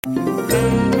From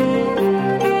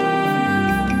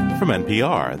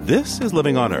NPR, this is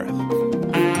Living on Earth.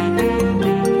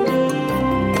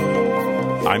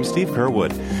 I'm Steve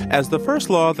Curwood. As the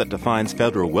first law that defines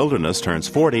federal wilderness turns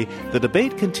 40, the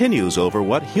debate continues over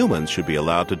what humans should be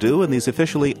allowed to do in these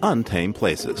officially untamed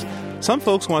places. Some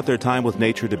folks want their time with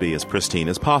nature to be as pristine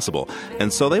as possible,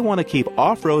 and so they want to keep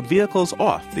off-road vehicles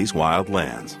off these wild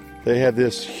lands. They have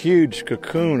this huge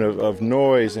cocoon of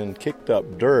noise and kicked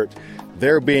up dirt.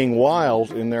 They're being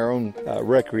wild in their own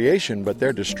recreation, but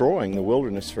they're destroying the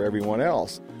wilderness for everyone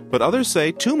else. But others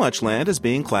say too much land is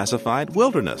being classified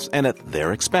wilderness, and at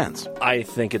their expense. I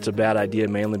think it's a bad idea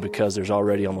mainly because there's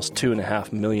already almost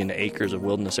 2.5 million acres of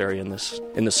wilderness area in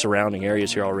the surrounding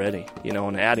areas here already.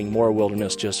 And adding more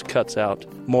wilderness just cuts out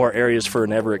more areas for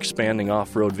an ever-expanding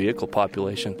off-road vehicle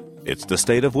population. It's the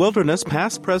state of wilderness,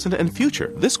 past, present, and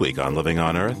future, this week on Living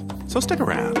on Earth. So stick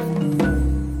around.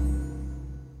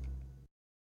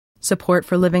 Support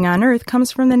for Living on Earth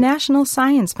comes from the National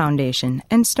Science Foundation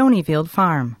and Stonyfield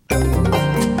Farm.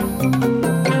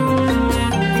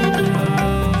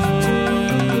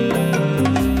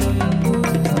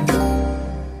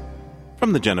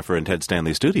 From the Jennifer and Ted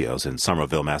Stanley Studios in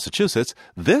Somerville, Massachusetts,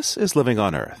 this is Living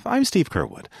on Earth. I'm Steve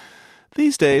Curwood.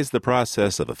 These days, the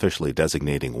process of officially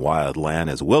designating wild land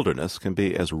as wilderness can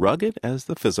be as rugged as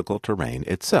the physical terrain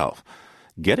itself.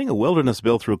 Getting a wilderness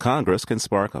bill through Congress can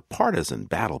spark a partisan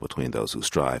battle between those who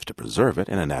strive to preserve it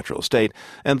in a natural state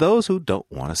and those who don't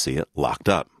want to see it locked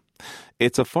up.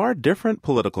 It's a far different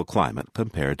political climate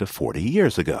compared to 40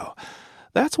 years ago.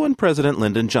 That's when President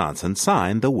Lyndon Johnson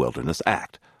signed the Wilderness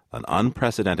Act, an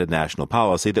unprecedented national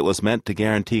policy that was meant to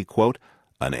guarantee, quote,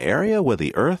 an area where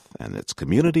the earth and its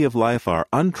community of life are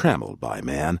untrammeled by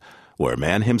man, where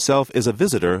man himself is a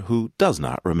visitor who does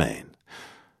not remain.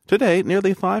 Today,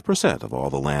 nearly 5% of all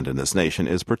the land in this nation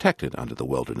is protected under the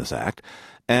Wilderness Act,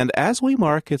 and as we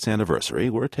mark its anniversary,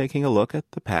 we're taking a look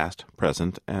at the past,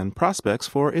 present, and prospects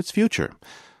for its future.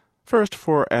 First,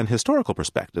 for an historical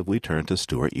perspective, we turn to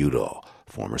Stuart Udall,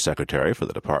 former Secretary for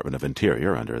the Department of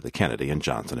Interior under the Kennedy and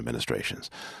Johnson administrations.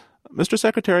 Mr.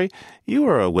 Secretary, you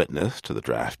were a witness to the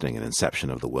drafting and inception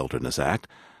of the Wilderness Act.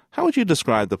 How would you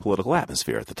describe the political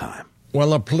atmosphere at the time?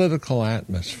 Well, a political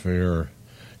atmosphere,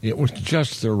 it was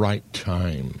just the right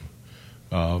time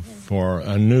for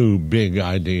a new big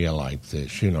idea like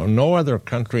this. No other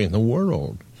country in the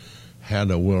world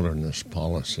had a wilderness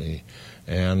policy,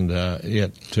 and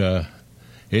it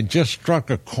just struck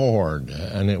a chord,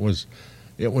 and it was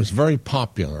very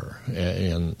popular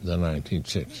in the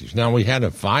 1960s. Now, we had a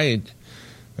fight,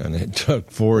 and it took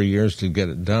 4 years to get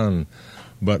it done,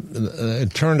 but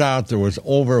it turned out there was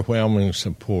overwhelming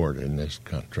support in this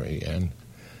country, and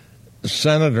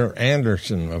Senator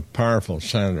Anderson, a powerful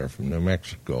senator from New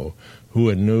Mexico, who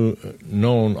had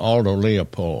known Aldo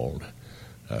Leopold,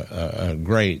 a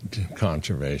great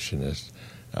conservationist,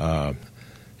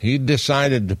 he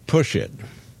decided to push it.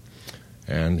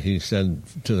 And he said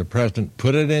to the president,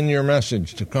 put it in your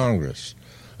message to Congress,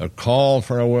 a call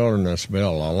for a wilderness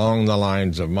bill along the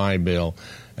lines of my bill.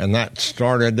 And that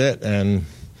started it, and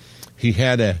he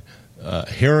had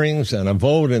hearings and a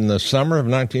vote in the summer of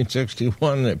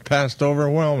 1961 that passed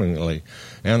overwhelmingly.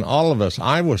 And all of us,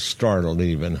 I was startled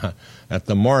even at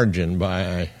the margin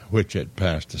by which it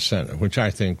passed the Senate, which I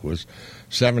think was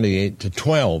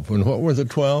 78-12. And what were the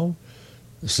 12?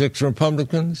 6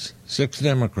 Republicans, 6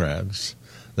 Democrats.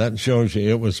 That shows you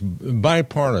it was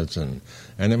bipartisan,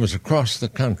 and it was across the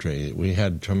country. We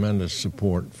had tremendous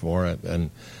support for it, and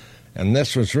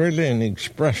this was really an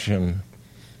expression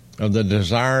of the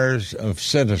desires of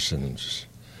citizens.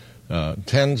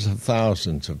 Tens of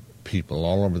thousands of people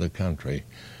all over the country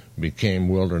became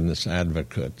wilderness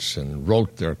advocates and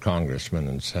wrote their congressmen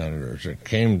and senators or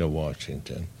came to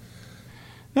Washington.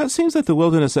 Now, it seems that the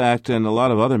Wilderness Act and a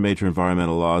lot of other major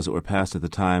environmental laws that were passed at the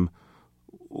time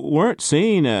weren't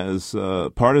seen as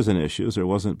partisan issues. There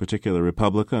wasn't a particular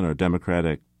Republican or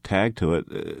Democratic tag to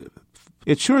it.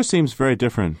 It sure seems very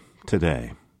different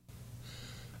today.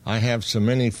 I have so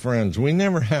many friends. We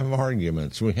never have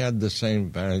arguments. We had the same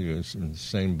values and the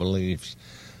same beliefs.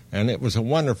 And it was a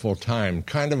wonderful time,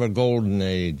 kind of a golden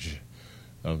age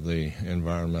of the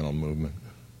environmental movement.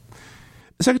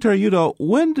 Secretary Udall,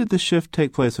 when did the shift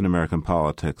take place in American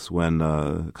politics when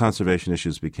conservation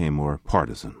issues became more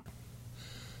partisan?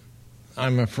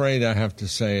 I'm afraid I have to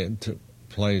say it took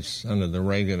place under the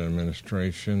Reagan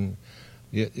administration.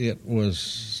 It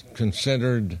was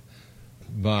considered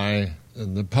by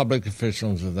the public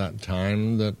officials of that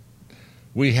time that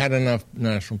we had enough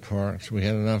national parks, we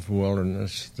had enough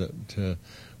wilderness, that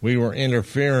we were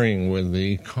interfering with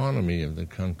the economy of the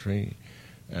country.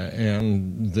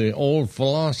 and the old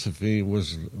philosophy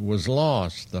was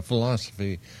lost. The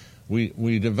philosophy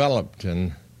we developed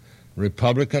in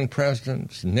Republican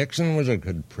presidents. Nixon was a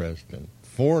good president.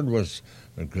 Ford was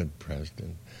a good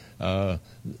president.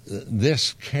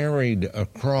 This carried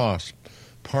across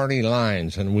party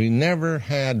lines, and we never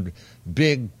had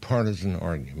big partisan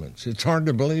arguments. It's hard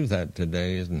to believe that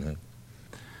today, isn't it?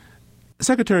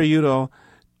 Secretary Udall,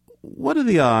 what are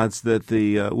the odds that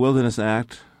the Wilderness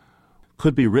Act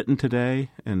could be written today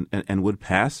and would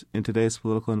pass in today's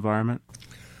political environment?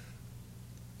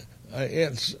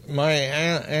 My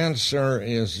answer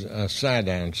is a sad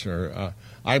answer.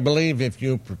 I believe if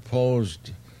you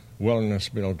proposed wilderness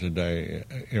bill today,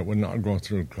 it would not go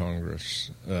through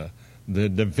Congress. The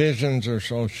divisions are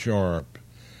so sharp,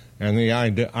 and the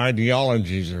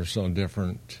ideologies are so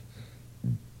different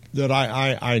that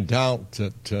I doubt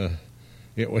that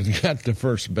it would get to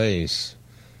first base.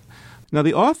 Now,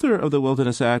 the author of the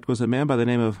Wilderness Act was a man by the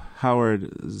name of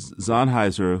Howard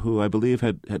Zahniser, who I believe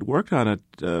had worked on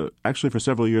it actually for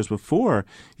several years before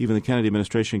even the Kennedy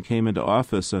administration came into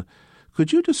office.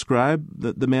 Could you describe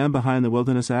the man behind the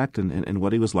Wilderness Act and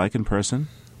what he was like in person?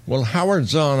 Well, Howard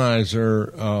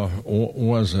Zahniser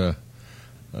was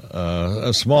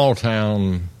a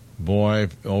small-town boy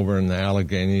over in the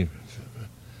Allegheny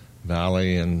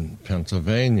Valley in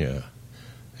Pennsylvania,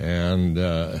 and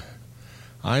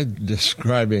I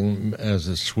describe him as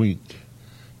a sweet,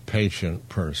 patient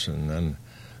person,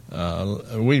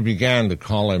 and we began to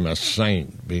call him a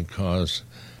saint because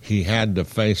he had to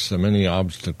face so many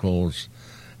obstacles,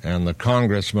 and the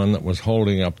congressman that was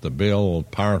holding up the bill, a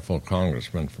powerful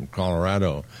congressman from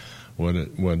Colorado,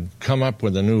 would come up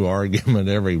with a new argument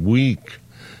every week,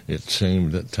 it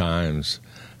seemed at times,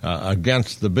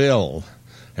 against the bill.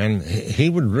 And he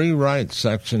would rewrite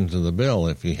sections of the bill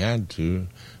if he had to,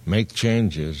 make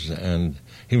changes. And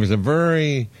he was a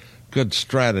very good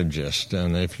strategist.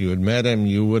 And if you had met him,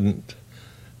 you wouldn't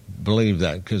believe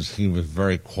that because he was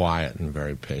very quiet and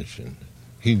very patient.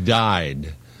 He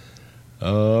died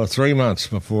 3 months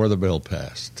before the bill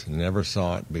passed. Never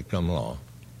saw it become law.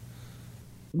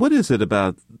 What is it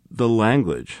about the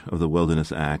language of the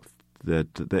Wilderness Act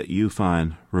that you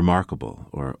find remarkable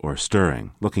or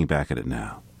stirring, looking back at it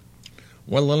now?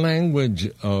 Well, the language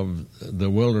of the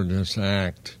Wilderness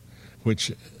Act,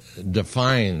 which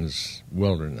defines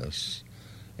wilderness,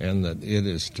 and that it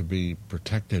is to be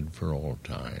protected for all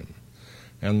time.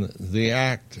 And the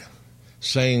act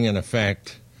saying, in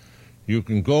effect, you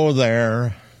can go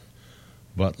there,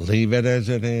 but leave it as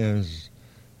it is,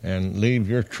 and leave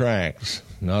your tracks,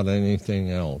 not anything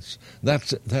else.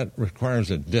 That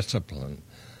requires a discipline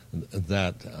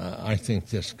that I think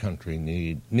this country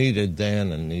needed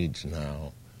then and needs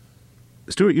now.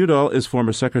 Stuart Udall is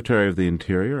former Secretary of the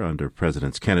Interior under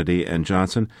Presidents Kennedy and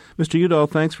Johnson. Mr. Udall,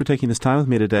 thanks for taking this time with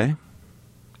me today.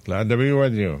 Glad to be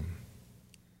with you.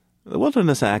 The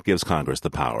Wilderness Act gives Congress the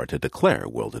power to declare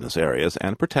wilderness areas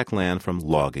and protect land from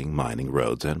logging, mining,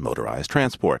 roads, and motorized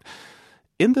transport.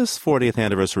 In this 40th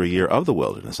anniversary year of the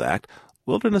Wilderness Act,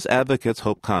 wilderness advocates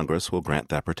hope Congress will grant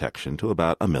that protection to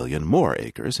about 1 million more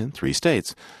acres in 3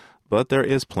 states. But there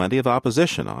is plenty of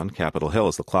opposition on Capitol Hill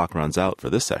as the clock runs out for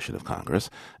this session of Congress.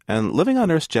 And Living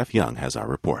on Earth's Jeff Young has our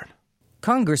report.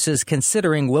 Congress is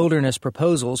considering wilderness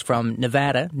proposals from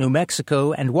Nevada, New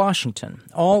Mexico, and Washington,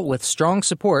 all with strong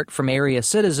support from area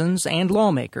citizens and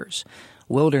lawmakers.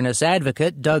 Wilderness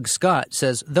advocate Doug Scott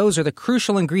says those are the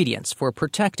crucial ingredients for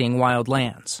protecting wild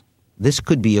lands. This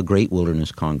could be a great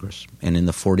wilderness Congress, and in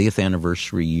the 40th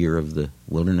anniversary year of the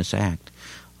Wilderness Act,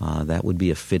 that would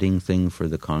be a fitting thing for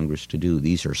the Congress to do.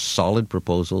 These are solid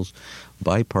proposals,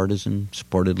 bipartisan,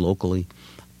 supported locally.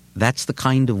 That's the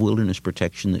kind of wilderness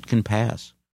protection that can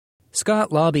pass.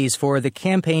 Scott lobbies for the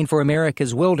Campaign for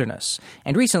America's Wilderness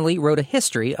and recently wrote a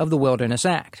history of the Wilderness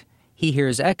Act. He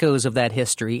hears echoes of that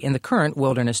history in the current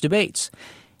wilderness debates.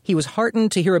 He was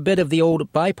heartened to hear a bit of the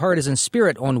old bipartisan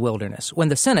spirit on wilderness when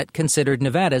the Senate considered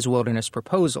Nevada's wilderness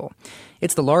proposal.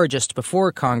 It's the largest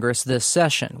before Congress this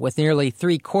session, with nearly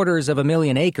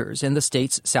 750,000 acres in the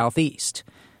state's southeast.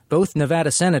 Both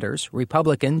Nevada senators,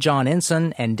 Republican John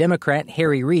Ensign and Democrat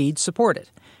Harry Reid, support it.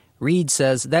 Reid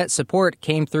says that support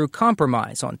came through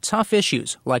compromise on tough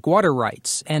issues like water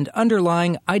rights and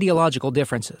underlying ideological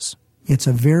differences. It's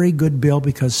a very good bill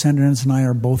because Senator Ensign and I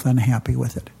are both unhappy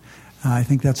with it. I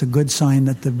think that's a good sign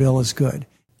that the bill is good.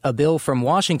 A bill from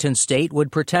Washington state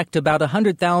would protect about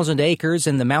 100,000 acres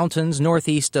in the mountains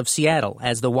northeast of Seattle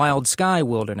as the Wild Sky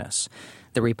Wilderness.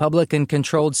 The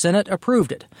Republican-controlled Senate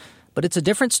approved it, but it's a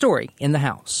different story in the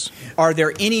House. Are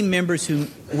there any members who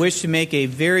wish to make a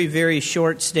very, very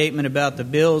short statement about the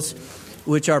bills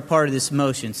which are part of this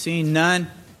motion? Seeing none,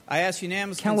 I ask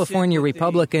unanimous California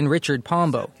Republican Richard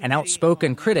Pombo, an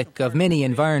outspoken critic of many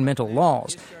environmental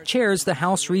laws, chairs the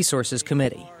House Resources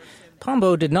Committee.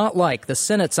 Pombo did not like the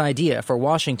Senate's idea for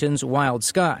Washington's Wild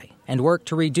Sky and worked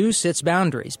to reduce its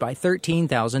boundaries by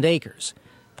 13,000 acres.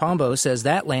 Pombo says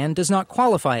that land does not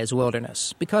qualify as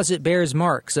wilderness because it bears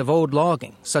marks of old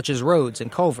logging, such as roads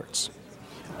and culverts.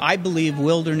 I believe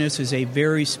wilderness is a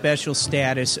very special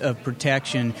status of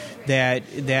protection that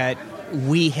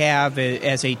we have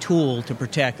as a tool to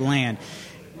protect land.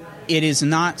 It is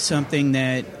not something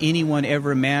that anyone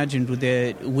ever imagined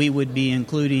that we would be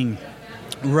including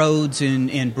roads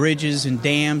and bridges and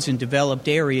dams in developed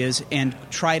areas and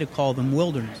try to call them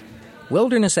wilderness.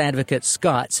 Wilderness advocate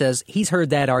Scott says he's heard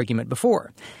that argument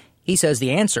before. He says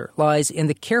the answer lies in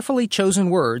the carefully chosen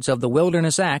words of the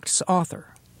Wilderness Act's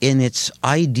author. In its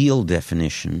ideal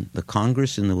definition, the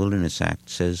Congress in the Wilderness Act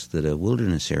says that a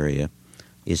wilderness area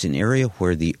is an area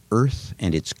where the earth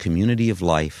and its community of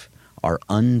life are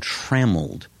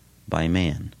untrammeled by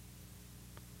man.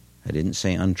 I didn't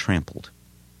say untrampled.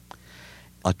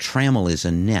 A trammel is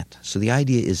a net. So the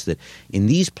idea is that in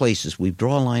these places, we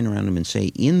draw a line around them and say,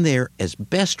 in there, as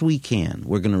best we can,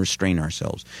 we're going to restrain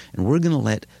ourselves. And we're going to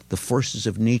let the forces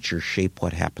of nature shape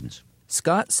what happens.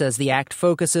 Scott says the act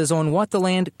focuses on what the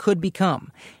land could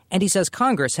become. And he says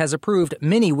Congress has approved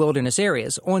many wilderness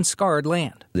areas on scarred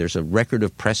land. There's a record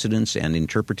of precedents and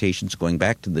interpretations going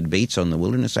back to the debates on the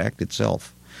Wilderness Act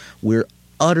itself. We're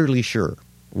utterly sure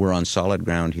we're on solid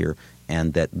ground here,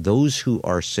 and that those who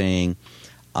are saying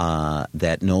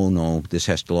that no,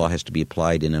 this law has to be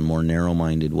applied in a more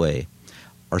narrow-minded way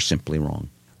are simply wrong.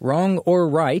 Wrong or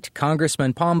right,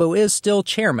 Congressman Pombo is still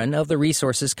chairman of the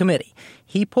Resources Committee.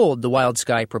 He pulled the Wild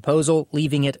Sky proposal,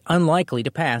 leaving it unlikely to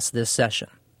pass this session.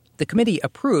 The committee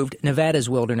approved Nevada's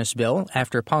wilderness bill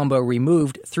after Pombo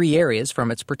removed 3 areas from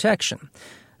its protection.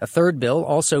 A third bill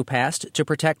also passed to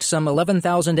protect some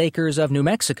 11,000 acres of New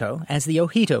Mexico as the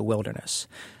Ojito Wilderness.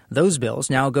 Those bills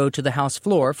now go to the House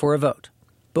floor for a vote.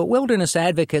 But wilderness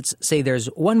advocates say there's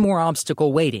one more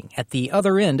obstacle waiting at the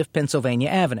other end of Pennsylvania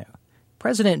Avenue.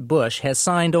 President Bush has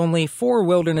signed only 4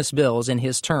 wilderness bills in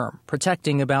his term,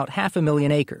 protecting about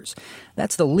 500,000 acres.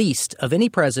 That's the least of any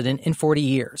president in 40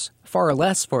 years, far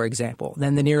less, for example,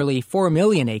 than the nearly 4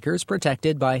 million acres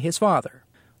protected by his father.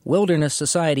 Wilderness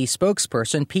Society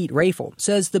spokesperson Pete Rafel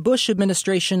says the Bush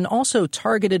administration also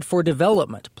targeted for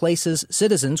development places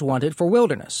citizens wanted for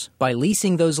wilderness by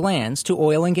leasing those lands to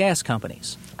oil and gas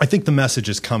companies. I think the message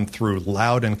has come through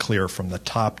loud and clear from the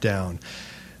top down.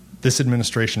 This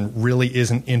administration really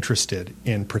isn't interested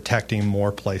in protecting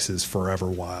more places forever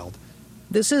wild.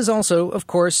 This is also, of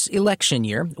course, election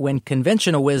year, when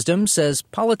conventional wisdom says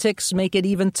politics make it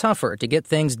even tougher to get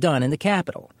things done in the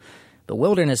Capitol. The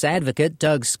wilderness advocate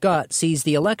Doug Scott sees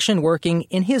the election working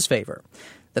in his favor.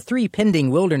 The 3 pending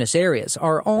wilderness areas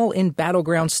are all in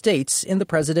battleground states in the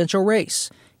presidential race,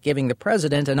 giving the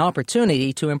president an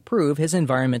opportunity to improve his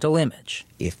environmental image.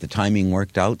 If the timing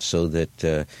worked out so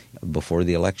that before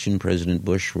the election, President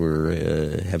Bush were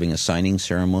having a signing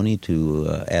ceremony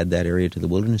to add that area to the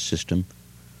wilderness system,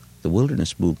 the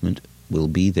wilderness movement will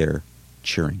be there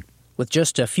cheering. With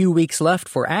just a few weeks left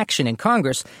for action in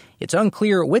Congress, it's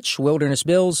unclear which wilderness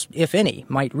bills, if any,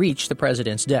 might reach the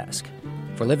president's desk.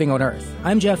 For Living on Earth,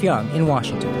 I'm Jeff Young in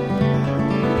Washington.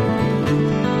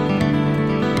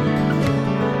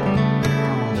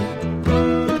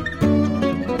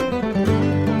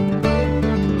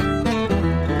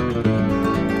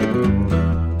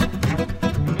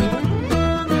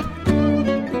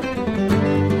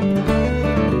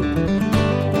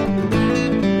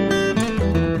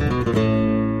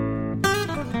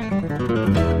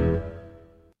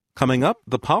 Coming up,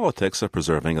 the politics of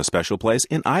preserving a special place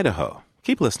in Idaho.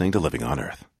 Keep listening to Living on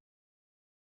Earth.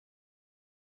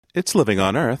 It's Living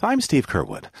on Earth. I'm Steve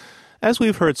Curwood. As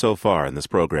we've heard so far in this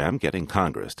program, getting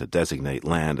Congress to designate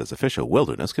land as official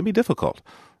wilderness can be difficult.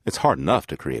 It's hard enough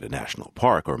to create a national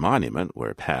park or monument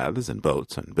where paths and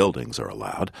boats and buildings are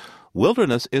allowed.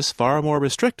 Wilderness is far more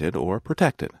restricted or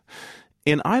protected.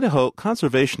 In Idaho,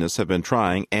 conservationists have been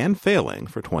trying and failing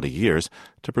for 20 years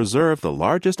to preserve the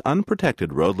largest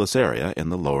unprotected roadless area in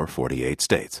the lower 48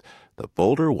 states, the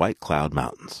Boulder White Cloud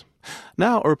Mountains.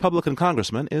 Now, a Republican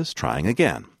congressman is trying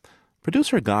again.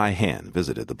 Producer Guy Hand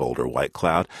visited the Boulder White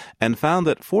Cloud and found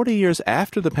that 40 years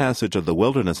after the passage of the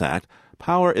Wilderness Act,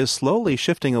 power is slowly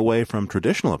shifting away from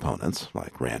traditional opponents,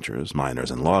 like ranchers, miners,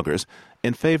 and loggers,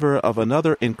 in favor of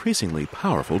another increasingly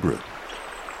powerful group.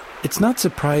 It's not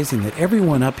surprising that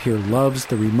everyone up here loves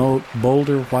the remote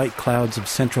Boulder White Clouds of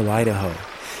central Idaho.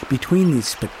 Between these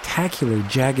spectacular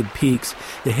jagged peaks,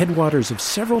 the headwaters of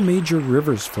several major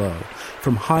rivers flow,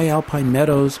 from high alpine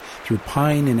meadows through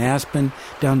pine and aspen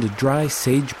down to dry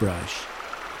sagebrush.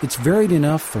 It's varied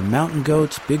enough for mountain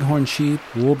goats, bighorn sheep,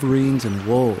 wolverines, and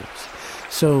wolves.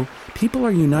 So people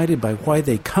are united by why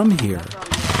they come here,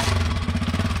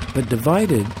 but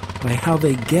divided by how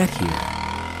they get here.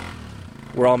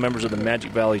 We're all members of the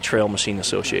Magic Valley Trail Machine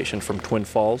Association from Twin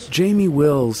Falls. Jamie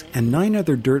Wills and 9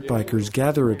 other dirt bikers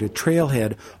gather at a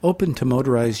trailhead open to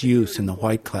motorized use in the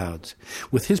White Clouds.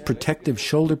 With his protective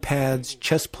shoulder pads,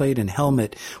 chest plate, and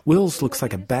helmet, Wills looks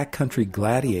like a backcountry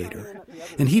gladiator.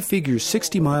 And he figures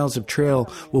 60 miles of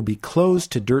trail will be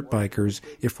closed to dirt bikers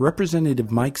if Representative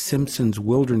Mike Simpson's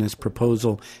wilderness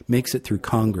proposal makes it through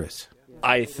Congress.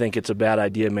 I think it's a bad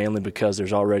idea mainly because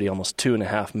there's already almost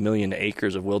 2.5 million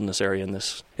acres of wilderness area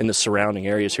in the surrounding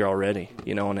areas here already.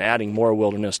 And adding more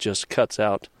wilderness just cuts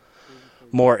out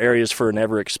more areas for an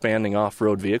ever-expanding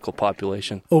off-road vehicle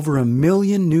population. Over 1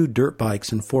 million new dirt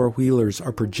bikes and four-wheelers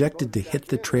are projected to hit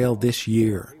the trail this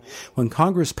year. When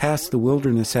Congress passed the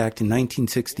Wilderness Act in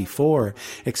 1964,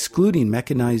 excluding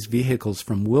mechanized vehicles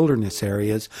from wilderness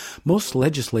areas, most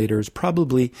legislators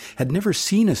probably had never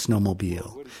seen a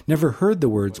snowmobile, never heard the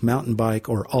words mountain bike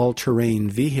or all-terrain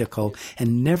vehicle,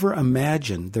 and never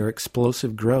imagined their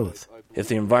explosive growth. If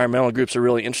the environmental groups are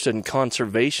really interested in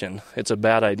conservation, it's a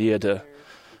bad idea to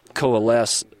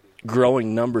coalesce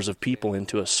growing numbers of people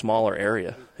into a smaller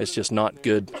area. It's just not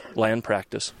good land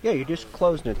practice. Yeah, you're just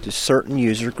closing it to certain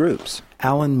user groups.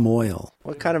 Alan Moyle.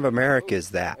 What kind of America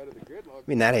is that? I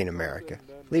mean, that ain't America.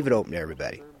 Leave it open to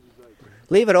everybody.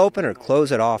 Leave it open or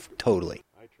close it off totally.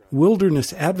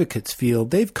 Wilderness advocates feel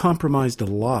they've compromised a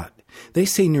lot. They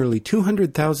say nearly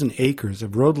 200,000 acres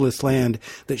of roadless land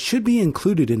that should be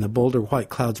included in the Boulder White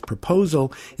Clouds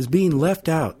proposal is being left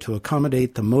out to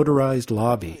accommodate the motorized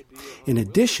lobby. In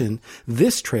addition,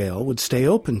 this trail would stay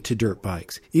open to dirt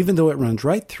bikes, even though it runs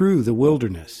right through the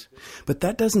wilderness. But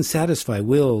that doesn't satisfy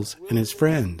Wills and his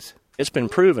friends. It's been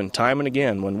proven time and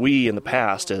again when we in the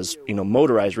past, as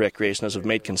motorized recreationists, have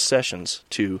made concessions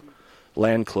to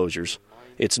land closures.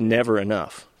 It's never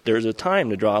enough. There's a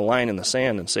time to draw a line in the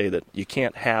sand and say that you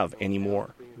can't have any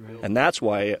more. And that's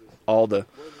why all the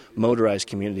motorized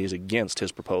community is against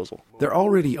his proposal. There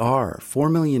already are 4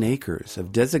 million acres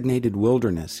of designated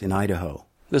wilderness in Idaho.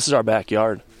 This is our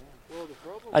backyard.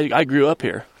 I grew up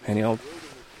here, and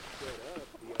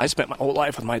I spent my whole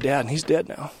life with my dad, and he's dead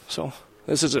now. So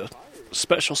this is a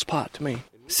special spot to me.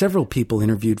 Several people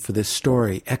interviewed for this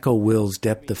story echo Will's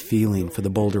depth of feeling for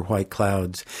the Boulder White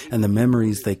Clouds and the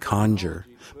memories they conjure,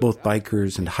 both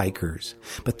bikers and hikers.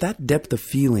 But that depth of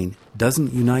feeling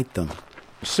doesn't unite them.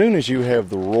 As soon as you have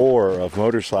the roar of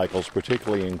motorcycles,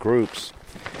 particularly in groups,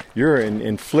 you're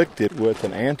inflicted with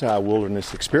an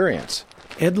anti-wilderness experience.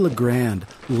 Ed LeGrand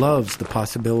loves the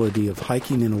possibility of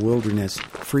hiking in a wilderness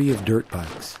free of dirt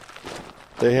bikes.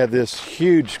 They have this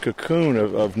huge cocoon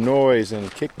of noise and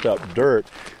kicked up dirt.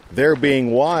 They're being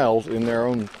wild in their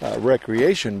own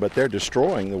recreation, but they're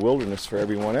destroying the wilderness for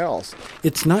everyone else.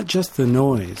 It's not just the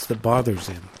noise that bothers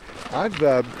him. I've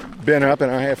been up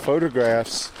and I have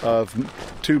photographs of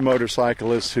 2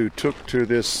 motorcyclists who took to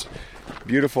this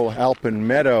beautiful alpine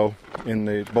meadow in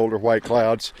the Boulder White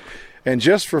Clouds. And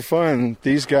just for fun,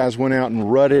 these guys went out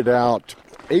and rutted out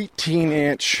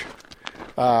 18-inch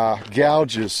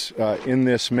gouges in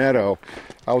this meadow.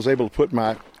 I was able to put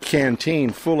my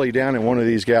canteen fully down in one of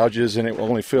these gouges, and it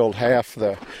only filled half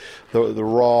the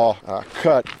raw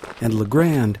cut. And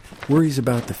LeGrand worries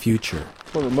about the future.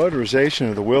 Well, the motorization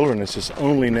of the wilderness is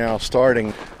only now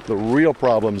starting. The real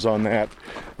problems on that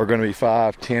are going to be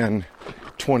 5, 10,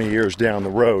 20 years down the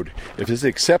road. If it's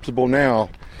acceptable now,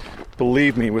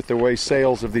 believe me, with the way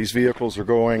sales of these vehicles are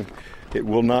going, it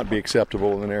will not be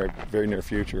acceptable in the very near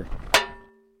future.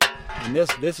 And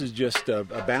this is just a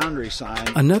boundary sign.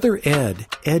 Another Ed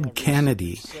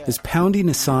Kennedy, is pounding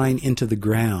a sign into the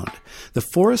ground. The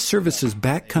Forest Service's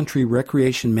backcountry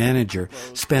recreation manager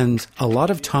spends a lot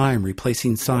of time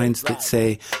replacing signs that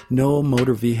say, no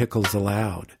motor vehicles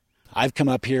allowed. I've come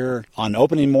up here on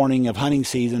opening morning of hunting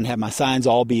season, have my signs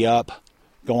all be up,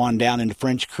 go on down into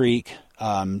French Creek,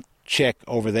 check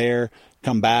over there,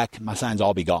 come back, my signs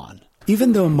all be gone.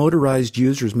 Even though motorized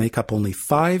users make up only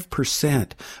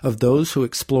 5% of those who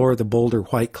explore the Boulder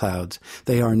White Clouds,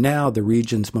 they are now the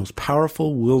region's most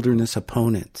powerful wilderness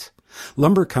opponents.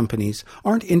 Lumber companies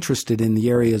aren't interested in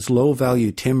the area's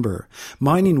low-value timber.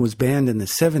 Mining was banned in the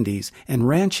 70s, and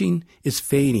ranching is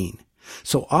fading.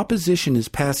 So opposition is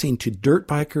passing to dirt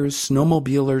bikers,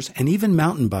 snowmobilers, and even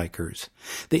mountain bikers.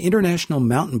 The International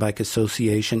Mountain Bike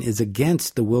Association is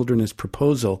against the wilderness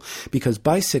proposal because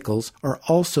bicycles are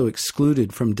also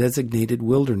excluded from designated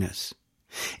wilderness.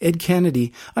 Ed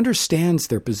Kennedy understands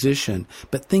their position,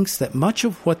 but thinks that much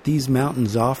of what these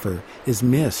mountains offer is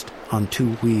missed on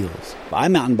two wheels. I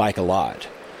mountain bike a lot.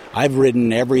 I've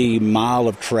ridden every mile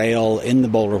of trail in the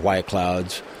Boulder White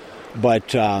Clouds,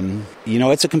 but,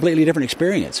 it's a completely different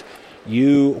experience.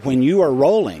 When you are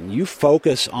rolling, you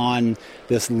focus on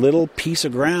this little piece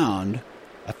of ground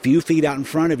a few feet out in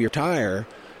front of your tire,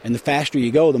 and the faster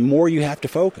you go, the more you have to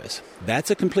focus.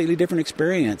 That's a completely different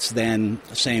experience than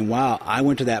saying, wow, I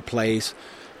went to that place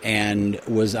and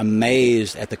was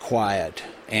amazed at the quiet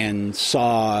and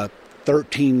saw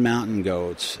 13 mountain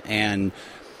goats and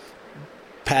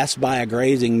passed by a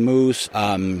grazing moose.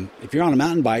 If you're on a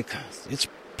mountain bike, it's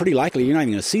pretty likely you're not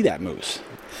even going to see that moose.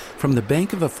 From the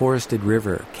bank of a forested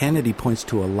river, Kennedy points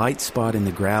to a light spot in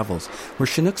the gravels where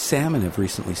Chinook salmon have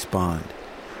recently spawned.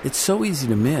 It's so easy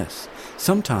to miss.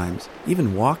 Sometimes,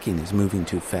 even walking is moving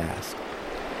too fast.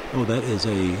 Oh, that is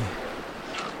a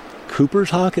Cooper's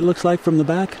hawk, it looks like, from the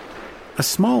back. A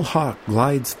small hawk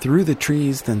glides through the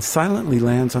trees, then silently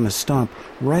lands on a stump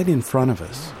right in front of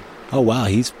us. Oh, wow,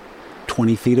 he's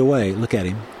 20 feet away. Look at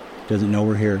him. Doesn't know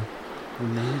we're here.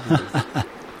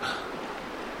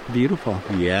 Beautiful.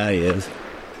 Yeah, he is.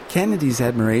 Kennedy's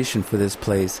admiration for this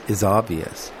place is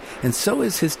obvious, and so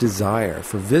is his desire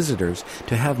for visitors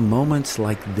to have moments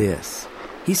like this.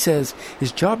 He says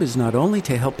his job is not only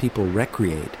to help people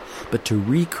recreate, but to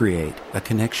recreate a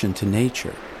connection to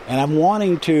nature. And I'm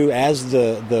wanting to, as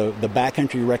the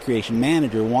backcountry recreation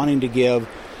manager, wanting to give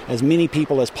as many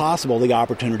people as possible the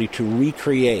opportunity to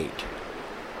recreate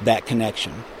that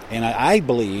connection. And I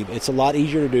believe it's a lot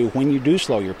easier to do when you do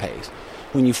slow your pace,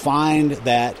 when you find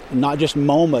that not just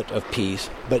moment of peace,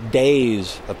 but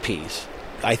days of peace.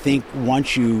 I think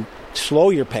once you slow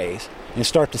your pace and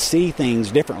start to see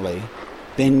things differently,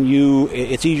 then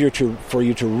it's easier for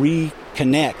you to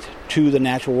reconnect to the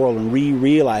natural world and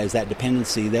realize that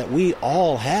dependency that we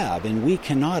all have, and we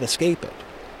cannot escape it.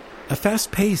 A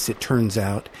fast pace, it turns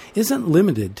out, isn't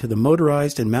limited to the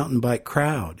motorized and mountain bike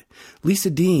crowd. Lisa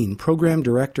Dean, program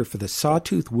director for the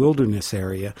Sawtooth Wilderness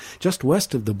area just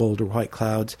west of the Boulder White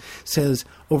Clouds, says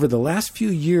over the last few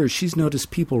years she's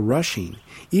noticed people rushing,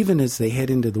 even as they head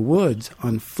into the woods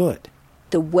on foot.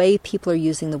 The way people are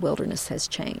using the wilderness has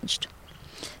changed.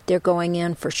 They're going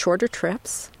in for shorter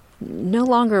trips. No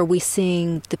longer are we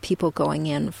seeing the people going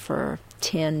in for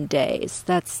 10 days.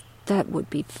 That would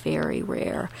be very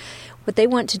rare. What they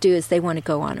want to do is they want to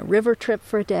go on a river trip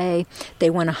for a day. They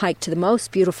want to hike to the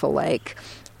most beautiful lake,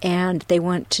 and they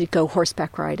want to go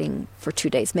horseback riding for 2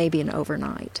 days, maybe an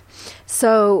overnight.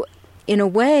 So in a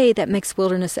way, that makes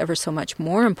wilderness ever so much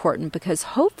more important, because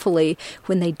hopefully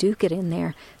when they do get in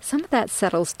there, some of that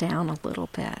settles down a little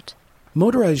bit.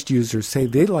 Motorized users say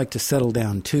they'd like to settle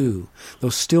down too,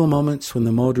 those still moments when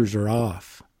the motors are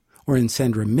off. Or in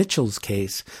Sandra Mitchell's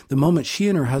case, the moment she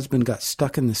and her husband got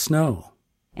stuck in the snow.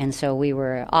 And so we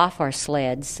were off our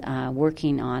sleds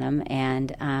working on them,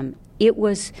 and it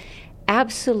was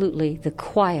absolutely the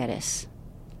quietest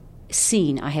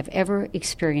scene I have ever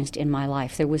experienced in my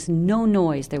life. There was no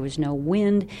noise, there was no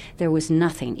wind, there was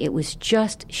nothing. It was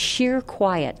just sheer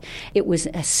quiet. It was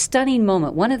a stunning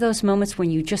moment, one of those moments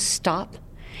when you just stop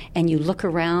and you look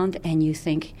around and you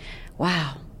think,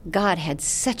 wow, God had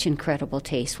such incredible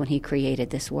taste when he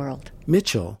created this world.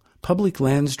 Mitchell, Public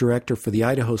Lands Director for the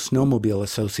Idaho Snowmobile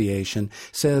Association,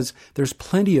 says there's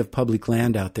plenty of public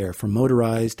land out there for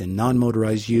motorized and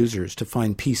non-motorized users to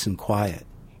find peace and quiet.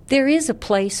 There is a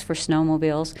place for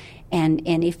snowmobiles, and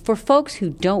if for folks who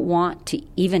don't want to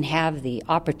even have the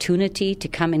opportunity to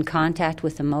come in contact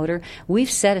with the motor,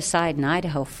 we've set aside in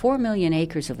Idaho 4 million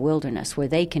acres of wilderness where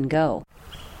they can go.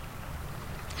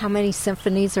 How many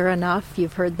symphonies are enough?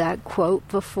 You've heard that quote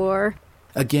before.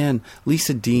 Again,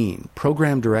 Lisa Dean,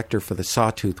 Program Director for the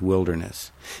Sawtooth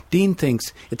Wilderness. Dean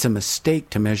thinks it's a mistake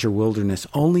to measure wilderness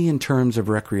only in terms of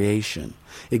recreation,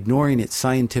 ignoring its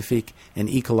scientific and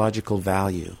ecological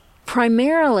value.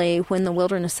 Primarily, when the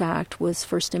Wilderness Act was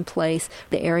first in place,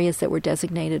 the areas that were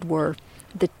designated were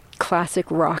the classic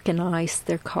rock and ice,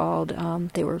 they're called.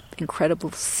 They were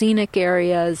incredible scenic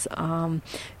areas,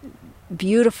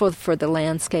 beautiful for the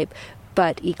landscape,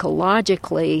 but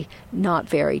ecologically not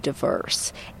very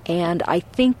diverse. And I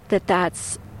think that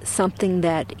that's something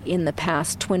that in the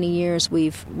past 20 years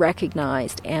we've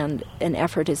recognized, and an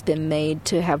effort has been made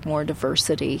to have more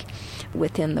diversity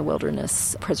within the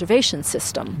wilderness preservation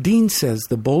system. Dean says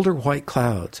the Boulder White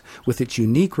Clouds, with its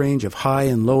unique range of high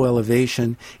and low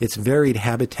elevation, its varied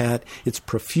habitat, its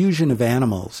profusion of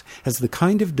animals, has the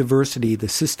kind of diversity the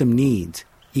system needs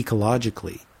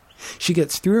ecologically. She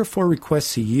gets 3 or 4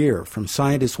 requests a year from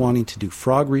scientists wanting to do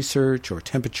frog research or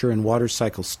temperature and water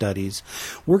cycle studies,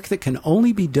 work that can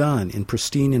only be done in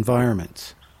pristine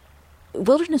environments.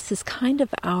 Wilderness is kind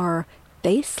of our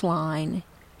baseline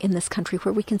in this country,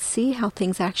 where we can see how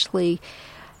things actually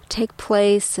take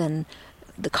place and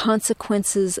the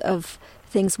consequences of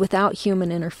things without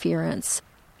human interference.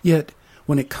 Yet,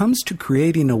 when it comes to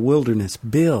creating a wilderness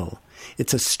bill,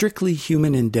 it's a strictly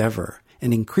human endeavor,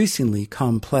 and increasingly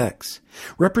complex.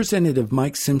 Representative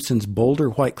Mike Simpson's Boulder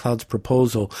White Clouds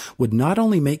proposal would not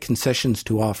only make concessions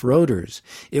to off-roaders,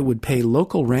 it would pay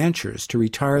local ranchers to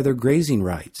retire their grazing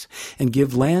rights and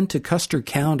give land to Custer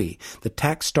County, the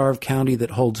tax-starved county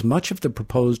that holds much of the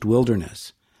proposed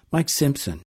wilderness. Mike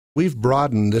Simpson. We've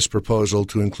broadened this proposal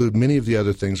to include many of the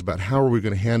other things about how are we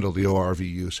going to handle the ORV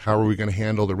use, how are we going to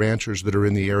handle the ranchers that are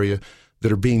in the area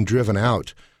that are being driven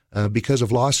out because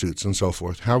of lawsuits and so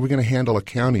forth. How are we going to handle a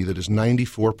county that is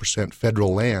 94%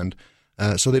 federal land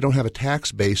so they don't have a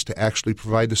tax base to actually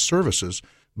provide the services?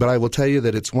 But I will tell you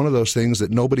that it's one of those things that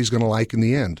nobody's going to like in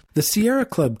the end. The Sierra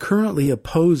Club currently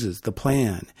opposes the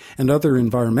plan, and other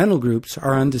environmental groups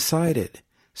are undecided.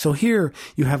 So here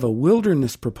you have a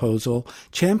wilderness proposal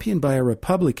championed by a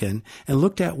Republican and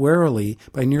looked at warily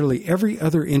by nearly every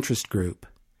other interest group.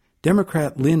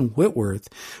 Democrat Lynn Whitworth,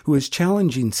 who is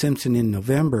challenging Simpson in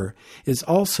November, is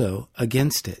also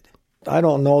against it. I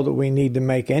don't know that we need to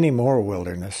make any more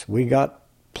wilderness. We got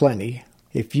plenty.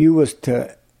 If you was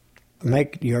to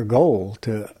make your goal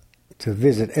to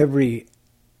visit every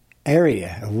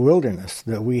area of wilderness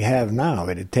that we have now,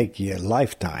 it'd take you a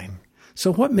lifetime.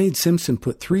 So what made Simpson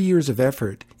put 3 years of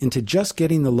effort into just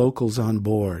getting the locals on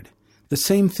board? The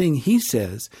same thing, he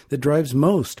says, that drives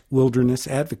most wilderness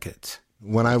advocates.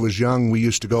 When I was young, we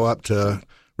used to go up to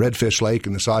Redfish Lake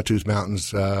and the Sawtooth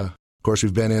Mountains. Of course,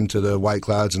 we've been into the White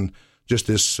Clouds, and just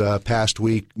this past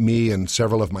week, me and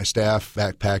several of my staff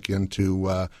backpack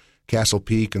into Castle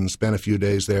Peak and spent a few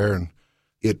days there, and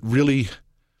it really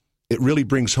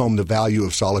brings home the value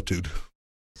of solitude.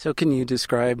 So can you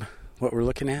describe what we're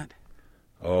looking at?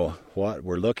 Oh, what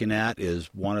we're looking at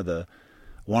is one of the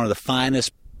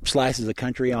finest slices of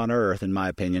country on earth, in my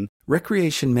opinion.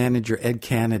 Recreation manager Ed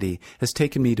Kennedy has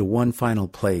taken me to one final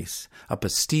place, up a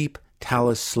steep,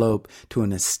 talus slope to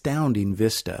an astounding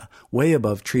vista, way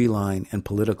above tree line and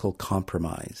political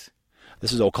compromise.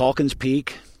 This is Ocalkins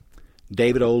Peak,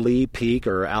 David O. Lee Peak,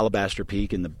 or Alabaster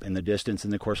Peak in the distance,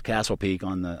 and of course Castle Peak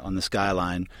on the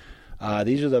skyline.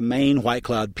 These are the main White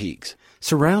Cloud peaks.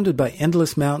 Surrounded by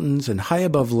endless mountains and high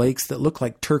above lakes that look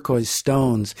like turquoise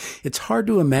stones, it's hard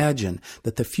to imagine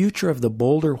that the future of the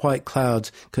Boulder White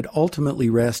Clouds could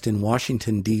ultimately rest in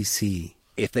Washington, D.C.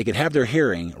 If they could have their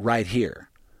hearing right here,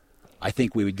 I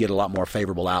think we would get a lot more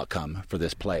favorable outcome for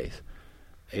this place.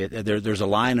 There's a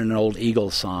line in an old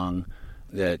Eagles song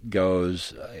that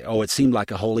goes, "Oh, it seemed like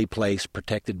a holy place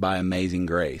protected by amazing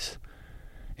grace."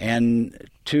 And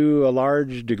to a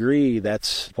large degree,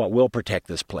 that's what will protect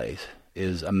this place,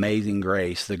 is amazing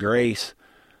grace, the grace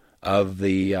of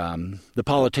the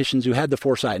politicians who had the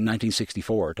foresight in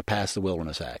 1964 to pass the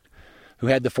Wilderness Act, who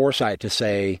had the foresight to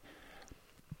say,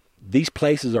 these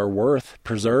places are worth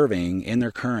preserving in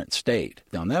their current state.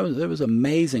 Now, that was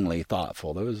amazingly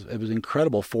thoughtful. It was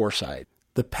incredible foresight.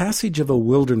 The passage of a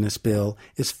wilderness bill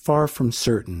is far from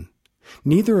certain.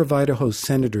 Neither of Idaho's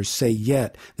senators say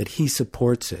yet that he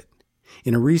supports it.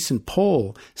 In a recent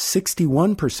poll,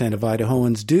 61% of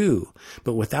Idahoans do,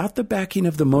 but without the backing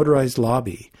of the motorized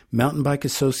lobby, mountain bike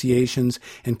associations,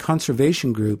 and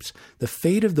conservation groups, the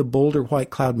fate of the Boulder White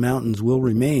Cloud Mountains will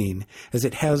remain, as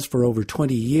it has for over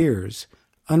 20 years,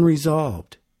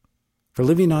 unresolved. For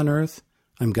Living on Earth,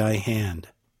 I'm Guy Hand.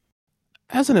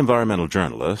 As an environmental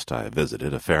journalist, I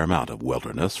visited a fair amount of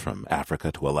wilderness, from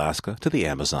Africa to Alaska to the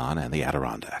Amazon and the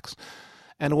Adirondacks.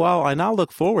 And while I now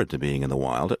look forward to being in the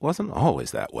wild, it wasn't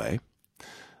always that way.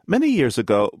 Many years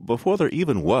ago, before there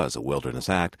even was a Wilderness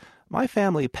Act, my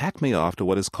family packed me off to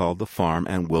what is called the Farm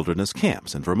and Wilderness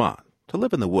Camps in Vermont, to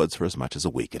live in the woods for as much as a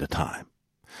week at a time.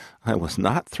 I was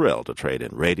not thrilled to trade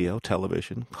in radio,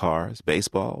 television, cars,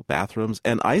 baseball, bathrooms,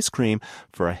 and ice cream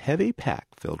for a heavy pack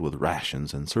filled with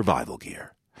rations and survival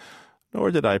gear.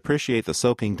 Nor did I appreciate the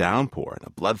soaking downpour and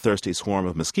a bloodthirsty swarm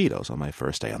of mosquitoes on my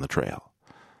first day on the trail.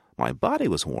 My body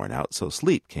was worn out, so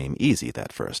sleep came easy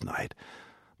that first night.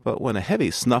 But when a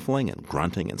heavy snuffling and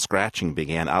grunting and scratching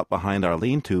began out behind our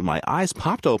lean-to, my eyes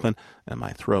popped open and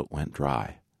my throat went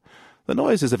dry. The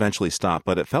noises eventually stopped,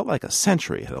 but it felt like a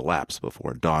century had elapsed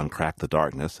before dawn cracked the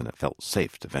darkness and it felt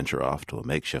safe to venture off to a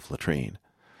makeshift latrine.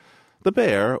 The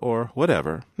bear, or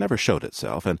whatever, never showed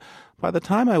itself, and by the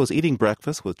time I was eating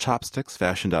breakfast with chopsticks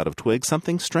fashioned out of twigs,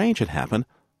 something strange had happened.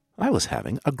 I was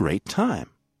having a great time.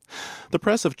 The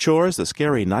press of chores, the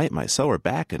scary night, my sore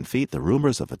back and feet, the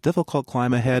rumors of a difficult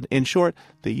climb ahead, in short,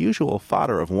 the usual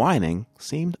fodder of whining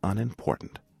seemed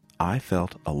unimportant. I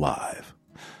felt alive.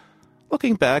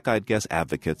 Looking back, I'd guess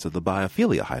advocates of the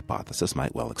biophilia hypothesis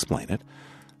might well explain it.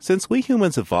 Since we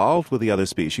humans evolved with the other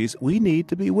species, we need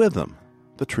to be with them.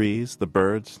 The trees, the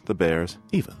birds, the bears,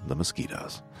 even the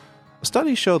mosquitoes.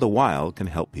 Studies show the wild can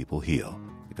help people heal.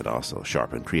 It could also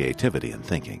sharpen creativity and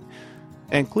thinking.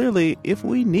 And clearly, if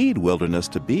we need wilderness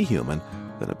to be human,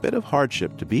 then a bit of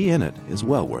hardship to be in it is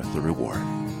well worth the reward.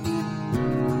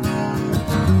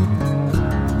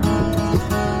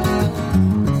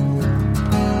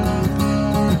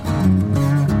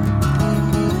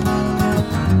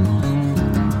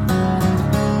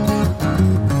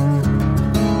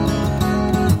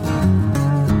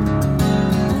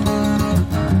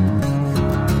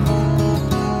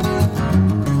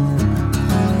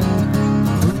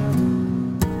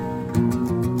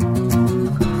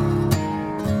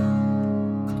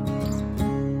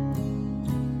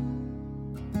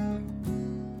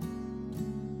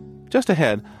 Just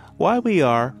ahead, why we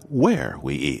are where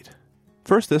we eat.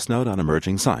 First, this note on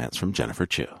emerging science from Jennifer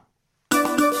Chu.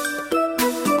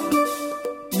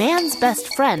 Man's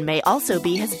best friend may also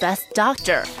be his best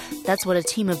doctor. That's what a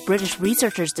team of British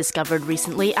researchers discovered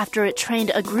recently after it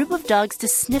trained a group of dogs to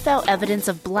sniff out evidence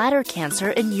of bladder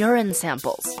cancer in urine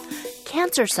samples.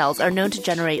 Cancer cells are known to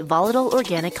generate volatile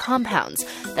organic compounds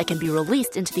that can be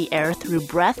released into the air through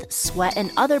breath, sweat,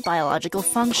 and other biological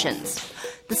functions.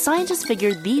 The scientists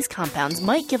figured these compounds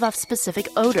might give off specific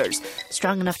odors,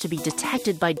 strong enough to be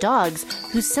detected by dogs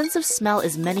whose sense of smell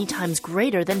is many times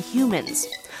greater than humans.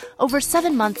 Over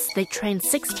 7 months, they trained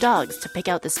 6 dogs to pick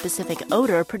out the specific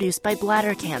odor produced by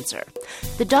bladder cancer.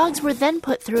 The dogs were then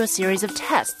put through a series of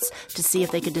tests to see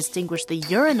if they could distinguish the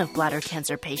urine of bladder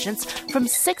cancer patients from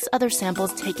 6 other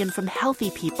samples taken from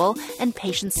healthy people and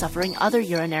patients suffering other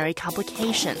urinary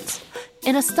complications.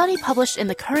 In a study published in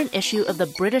the current issue of the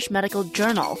British Medical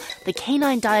Journal, the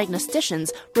canine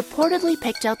diagnosticians reportedly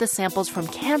picked out the samples from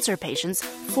cancer patients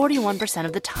 41%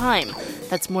 of the time.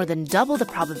 That's more than double the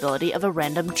probability of a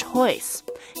random choice.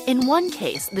 In one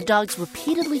case, the dogs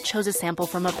repeatedly chose a sample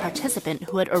from a participant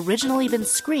who had originally been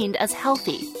screened as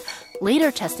healthy. Later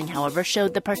testing, however,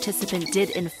 showed the participant did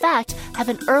in fact have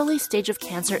an early stage of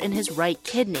cancer in his right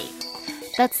kidney.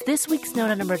 That's this week's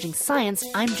Note on Emerging Science.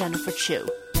 I'm Jennifer Chu.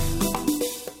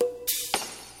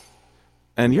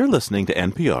 And you're listening to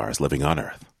NPR's Living on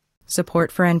Earth.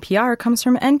 Support for NPR comes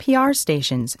from NPR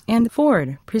stations and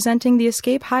Ford, presenting the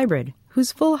Escape Hybrid,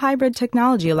 whose full hybrid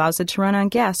technology allows it to run on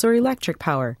gas or electric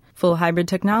power. Full hybrid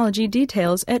technology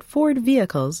details at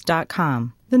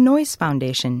FordVehicles.com. The Noyce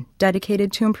Foundation,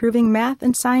 dedicated to improving math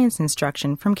and science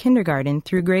instruction from kindergarten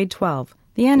through grade 12.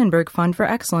 The Annenberg Fund for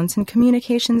Excellence in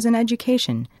Communications and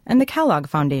Education, and the Kellogg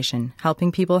Foundation,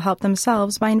 helping people help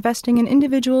themselves by investing in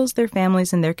individuals, their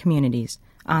families, and their communities.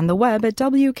 On the web at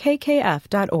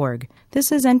wkkf.org.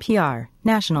 This is NPR,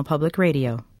 National Public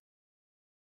Radio.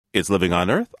 It's Living on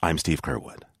Earth. I'm Steve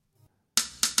Curwood.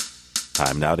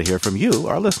 Time now to hear from you,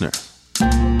 our listeners.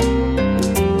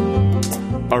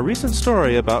 A recent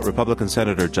story about Republican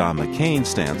Senator John McCain's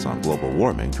stance on global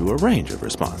warming drew a range of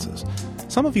responses.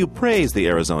 Some of you praised the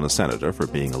Arizona senator for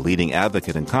being a leading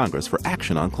advocate in Congress for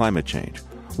action on climate change.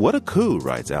 What a coup,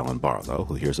 writes Alan Barlow,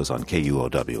 who hears us on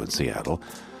KUOW in Seattle.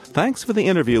 Thanks for the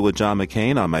interview with John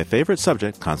McCain on my favorite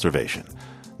subject, conservation.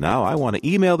 Now I want to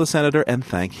email the senator and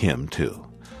thank him, too.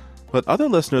 But other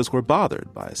listeners were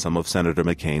bothered by some of Senator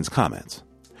McCain's comments.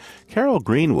 Carol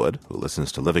Greenwood, who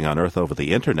listens to Living on Earth over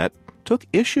the Internet, took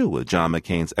issue with John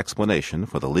McCain's explanation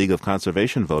for the League of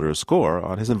Conservation Voters' score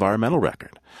on his environmental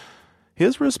record.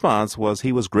 His response was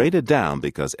he was graded down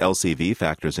because LCV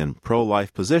factors in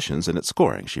pro-life positions in its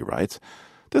scoring, she writes.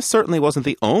 This certainly wasn't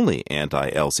the only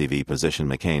anti-LCV position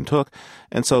McCain took,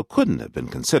 and so couldn't have been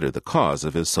considered the cause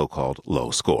of his so-called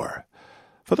low score.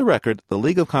 For the record, the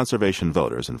League of Conservation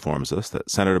Voters informs us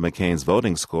that Senator McCain's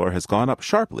voting score has gone up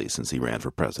sharply since he ran for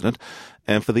president,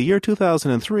 and for the year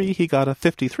 2003, he got a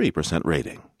 53%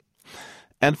 rating.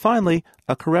 And finally,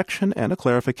 a correction and a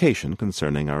clarification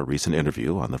concerning our recent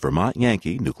interview on the Vermont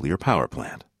Yankee nuclear power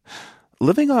plant.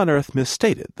 Living on Earth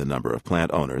misstated the number of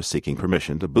plant owners seeking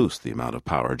permission to boost the amount of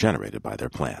power generated by their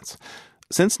plants.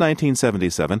 Since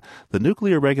 1977, the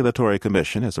Nuclear Regulatory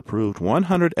Commission has approved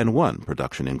 101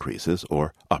 production increases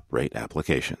or uprate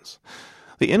applications.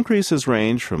 The increases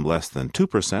range from less than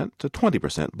 2% to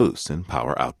 20% boosts in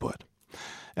power output.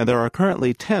 And there are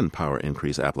currently 10 power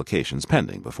increase applications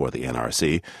pending before the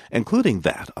NRC, including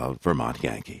that of Vermont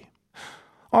Yankee.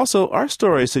 Also, our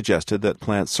story suggested that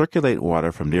plants circulate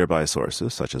water from nearby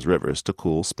sources, such as rivers, to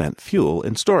cool spent fuel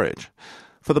in storage.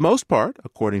 For the most part,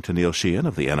 according to Neil Sheehan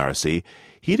of the NRC,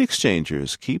 heat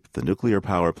exchangers keep the nuclear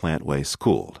power plant waste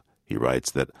cooled. He writes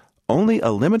that only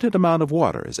a limited amount of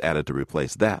water is added to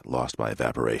replace that lost by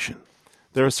evaporation.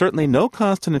 There is certainly no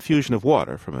constant infusion of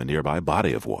water from a nearby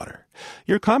body of water.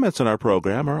 Your comments on our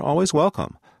program are always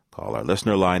welcome. Call our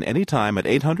listener line anytime at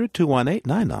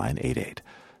 800-218-9988.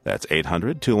 That's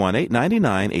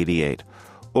 800-218-9988.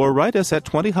 Or write us at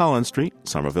 20 Holland Street,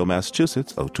 Somerville,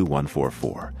 Massachusetts,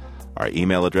 02144. Our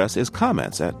email address is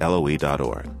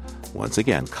comments@loe.org. Once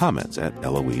again,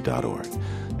 comments@loe.org.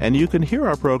 And you can hear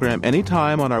our program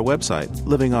anytime on our website,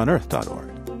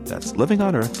 livingonearth.org. That's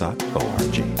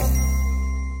livingonearth.org.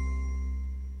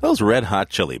 Those red-hot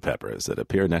chili peppers that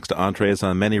appear next to entrees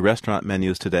on many restaurant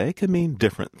menus today can mean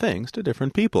different things to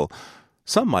different people.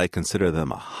 Some might consider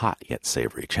them a hot yet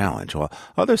savory challenge, while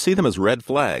others see them as red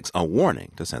flags, a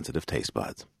warning to sensitive taste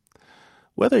buds.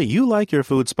 Whether you like your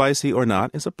food spicy or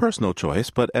not is a personal choice,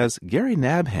 but as Gary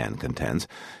Nabhan contends,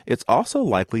 it's also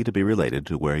likely to be related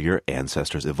to where your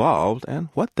ancestors evolved and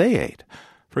what they ate.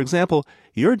 For example,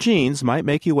 your genes might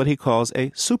make you what he calls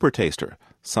a super taster,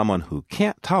 someone who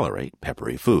can't tolerate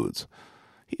peppery foods.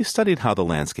 He studied how the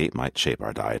landscape might shape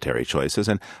our dietary choices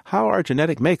and how our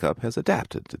genetic makeup has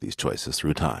adapted to these choices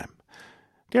through time.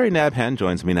 Gary Nabhan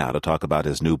joins me now to talk about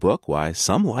his new book, Why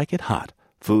Some Like It Hot: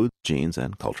 Food, Genes,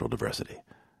 and Cultural Diversity.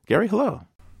 Gary, hello.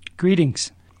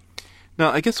 Greetings.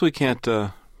 Now, I guess we can't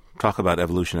talk about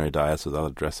evolutionary diets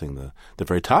without addressing the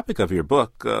very topic of your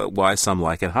book, Why Some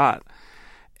Like It Hot.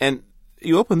 And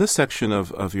you open this section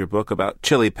of your book about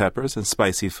chili peppers and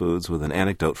spicy foods with an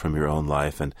anecdote from your own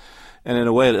life, and in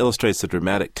a way it illustrates the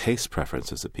dramatic taste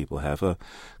preferences that people have.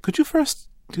 Could you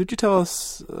tell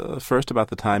us first about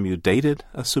the time you dated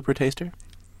a super taster?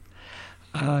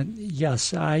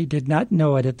 Yes, I did not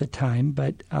know it at the time,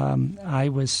 but I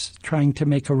was trying to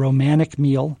make a romantic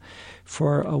meal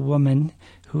for a woman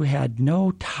who had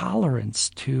no tolerance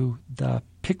to the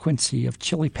piquancy of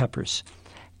chili peppers.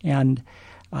 And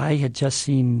I had just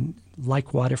seen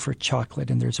Like Water for Chocolate,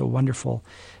 and there's a wonderful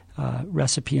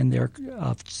recipe in there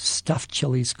of stuffed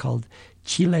chilies called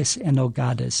chiles en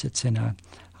nogadas. It's in a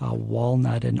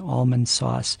walnut and almond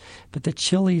sauce, but the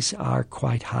chilies are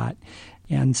quite hot.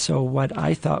 And so what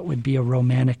I thought would be a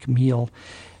romantic meal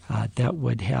that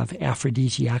would have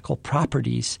aphrodisiacal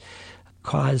properties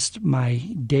caused my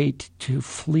date to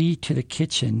flee to the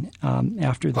kitchen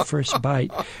after the first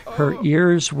bite. Her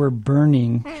ears were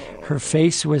burning. Her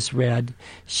face was red.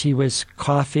 She was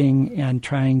coughing and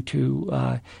trying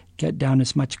to get down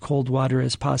as much cold water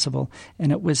as possible.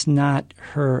 And it was not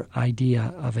her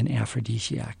idea of an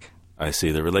aphrodisiac. I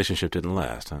see. The relationship didn't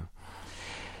last, huh?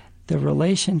 The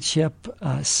relationship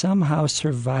somehow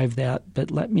survived that, but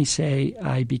let me say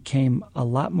I became a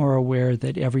lot more aware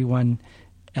that everyone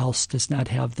else does not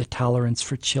have the tolerance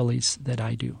for chilies that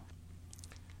I do.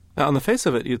 Now, on the face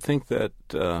of it, you'd think that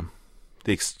the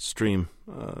extreme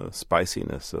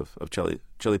spiciness of chili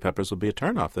peppers would be a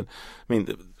turnoff. I mean,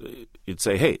 you'd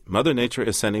say, hey, Mother Nature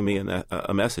is sending me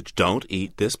a message. Don't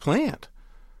eat this plant.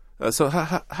 So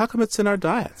how come it's in our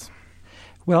diets?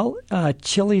 Well,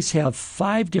 chilies have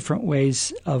 5 different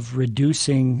ways of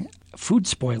reducing food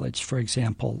spoilage, for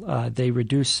example. They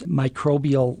reduce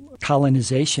microbial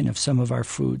colonization of some of our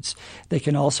foods. They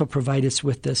can also provide us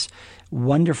with this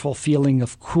wonderful feeling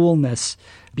of coolness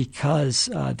because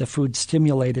the foods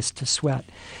stimulate us to sweat.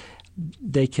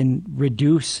 They can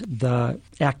reduce the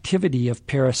activity of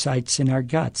parasites in our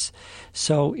guts.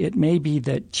 So it may be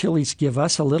that chilies give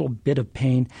us a little bit of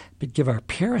pain, but give our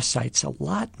parasites a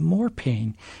lot more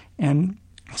pain. And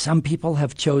some people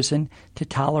have chosen to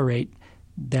tolerate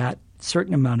that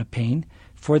certain amount of pain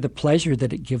for the pleasure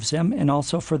that it gives them and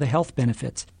also for the health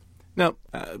benefits. Now,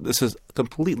 this is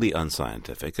completely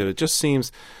unscientific. It just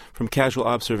seems from casual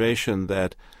observation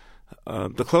that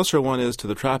the closer one is to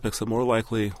the tropics, the more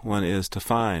likely one is to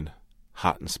find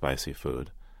hot and spicy food.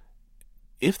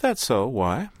 If that's so,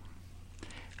 why?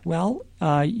 Well,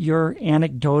 your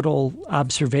anecdotal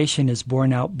observation is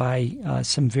borne out by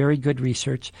some very good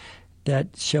research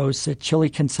that shows that chili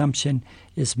consumption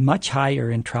is much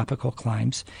higher in tropical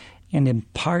climes, and in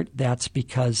part that's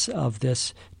because of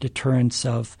this deterrence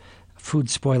of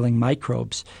food-spoiling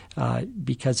microbes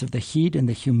because of the heat and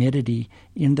the humidity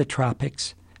in the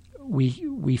tropics.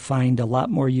 We find a lot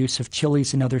more use of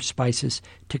chilies and other spices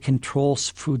to control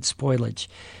food spoilage.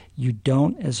 You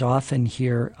don't as often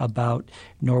hear about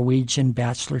Norwegian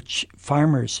bachelor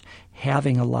farmers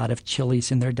having a lot of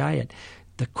chilies in their diet.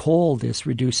 The cold is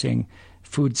reducing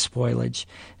food spoilage.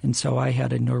 And so I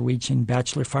had a Norwegian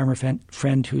bachelor farmer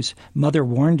friend whose mother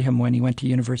warned him when he went to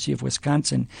University of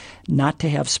Wisconsin not to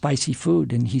have spicy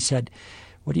food. And he said,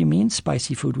 "What do you mean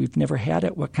spicy food? We've never had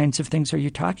it. What kinds of things are you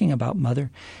talking about,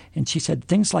 Mother?" And she said,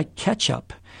 "Things like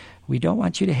ketchup. We don't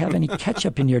want you to have any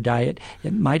ketchup in your diet.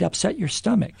 It might upset your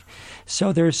stomach."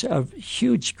 So there's a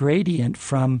huge gradient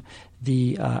from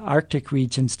the Arctic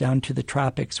regions down to the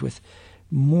tropics with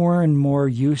more and more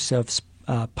use of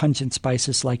pungent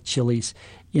spices like chilies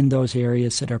in those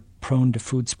areas that are prone to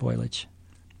food spoilage.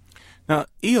 Now,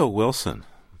 E.O. Wilson,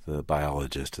 the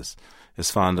biologist,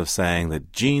 is fond of saying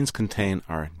that genes contain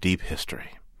our deep history.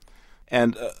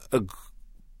 And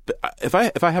if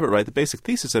I have it right, the basic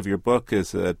thesis of your book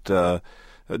is that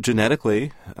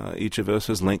genetically, each of us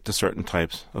is linked to certain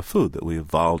types of food, that we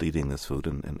evolved eating this food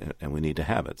and we need to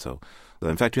have it. So,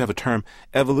 in fact, you have a term,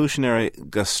 evolutionary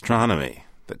gastronomy,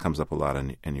 that comes up a lot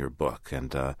in your book.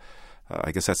 And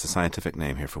I guess that's the scientific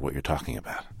name here for what you're talking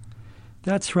about.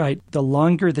 That's right. The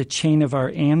longer the chain of our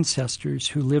ancestors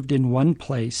who lived in one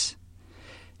place,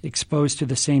 exposed to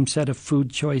the same set of food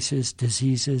choices,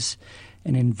 diseases,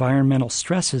 and environmental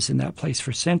stresses in that place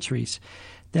for centuries,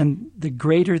 then the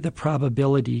greater the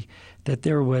probability that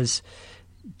there was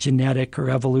genetic or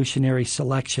evolutionary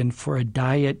selection for a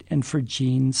diet and for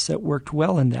genes that worked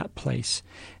well in that place.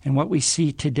 And what we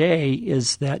see today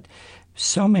is that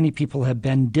so many people have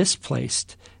been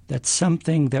displaced that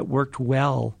something that worked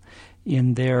well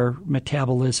in their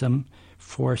metabolism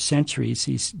for centuries,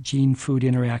 these gene-food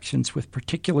interactions with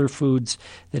particular foods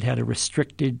that had a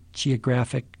restricted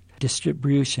geographic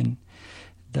distribution,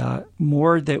 the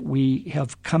more that we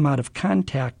have come out of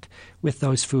contact with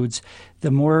those foods,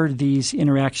 the more these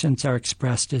interactions are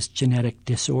expressed as genetic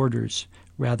disorders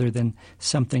rather than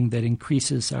something that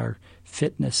increases our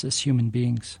fitness as human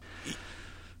beings.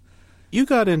 You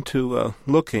got into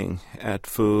looking at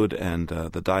food and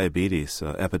the diabetes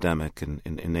epidemic in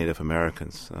Native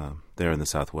Americans there in the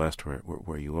Southwest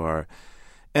where you are.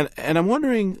 And I'm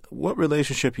wondering what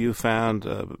relationship you found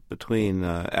between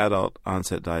adult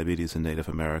onset diabetes in Native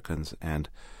Americans and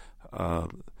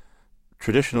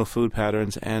traditional food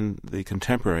patterns and the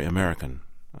contemporary American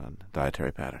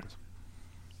dietary patterns.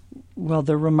 Well,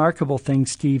 the remarkable thing,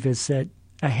 Steve, is that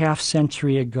a half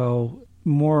century ago,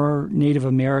 more Native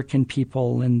American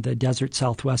people in the desert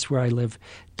Southwest where I live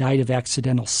died of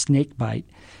accidental snake bite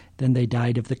than they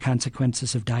died of the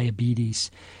consequences of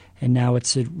diabetes. And now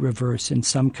it's a reverse. In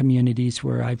some communities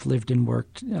where I've lived and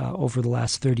worked over the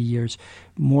last 30 years,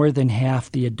 more than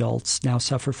half the adults now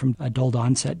suffer from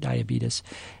adult-onset diabetes.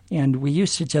 And we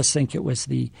used to just think it was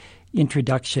the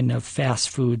introduction of fast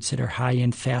foods that are high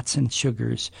in fats and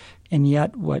sugars. And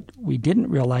yet what we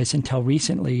didn't realize until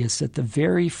recently is that the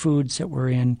very foods that were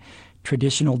in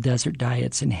traditional desert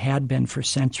diets and had been for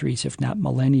centuries, if not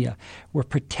millennia, were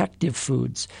protective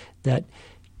foods that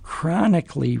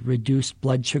chronically reduced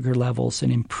blood sugar levels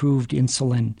and improved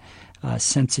insulin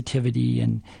sensitivity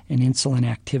and insulin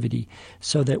activity,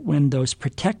 so that when those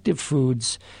protective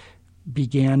foods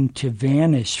began to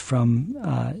vanish from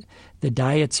the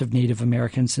diets of Native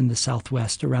Americans in the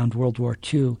Southwest around World War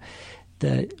II,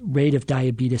 the rate of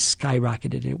diabetes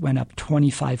skyrocketed. It went up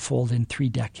 25-fold in 3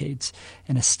 decades,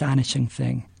 an astonishing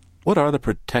thing. What are the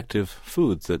protective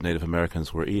foods that Native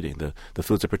Americans were eating, the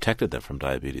foods that protected them from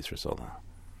diabetes for so long?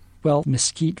 Well,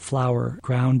 mesquite flour,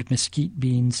 ground mesquite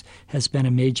beans, has been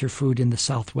a major food in the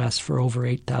Southwest for over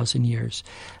 8,000 years.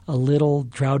 A little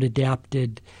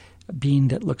drought-adapted bean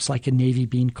that looks like a navy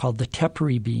bean called the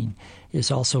tepary bean is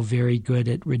also very good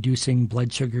at reducing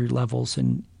blood sugar levels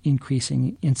and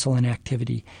increasing insulin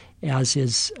activity, as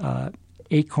is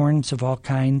acorns of all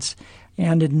kinds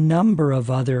and a number of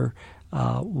other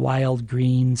wild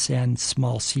greens and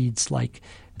small seeds like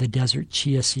the desert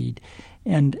chia seed.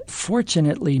 And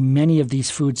fortunately, many of these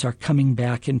foods are coming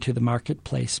back into the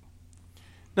marketplace.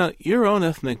 Now, your own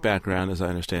ethnic background, as I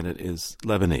understand it, is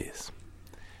Lebanese.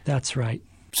 That's right.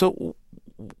 So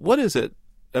what is it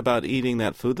about eating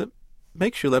that food that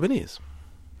makes you Lebanese?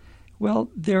 Well,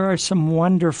 there are some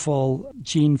wonderful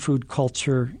gene-food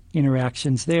culture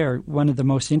interactions there. One of the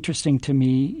most interesting to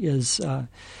me is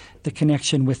the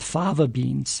connection with fava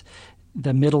beans.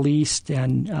 The Middle East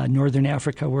and Northern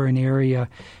Africa were an area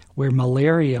where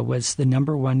malaria was the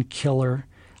number one killer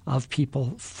of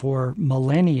people for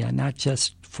millennia, not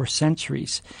just for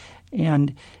centuries.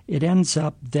 And it ends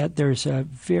up that there's a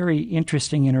very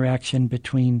interesting interaction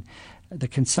between the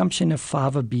consumption of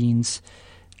fava beans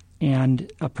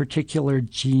and a particular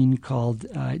gene called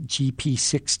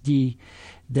GP6D,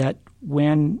 that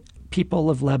when people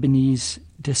of Lebanese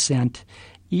descent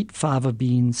eat fava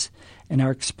beans and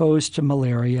are exposed to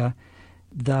malaria,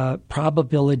 the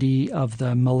probability of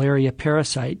the malaria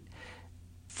parasite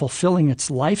fulfilling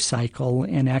its life cycle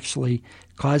and actually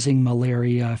causing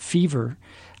malaria fever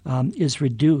is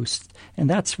reduced. And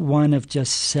that's one of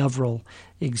just several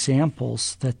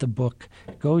examples that the book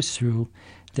goes through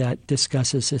that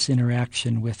discusses this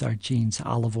interaction with our genes.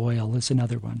 Olive oil is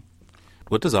another one.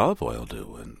 What does olive oil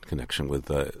do in connection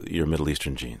with your Middle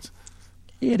Eastern genes?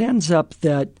 It ends up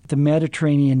that the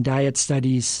Mediterranean diet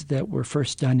studies that were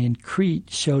first done in Crete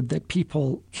showed that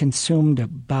people consumed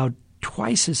about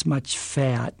twice as much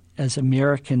fat as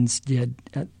Americans did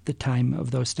at the time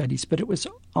of those studies, but it was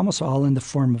almost all in the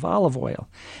form of olive oil.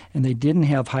 And they didn't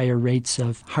have higher rates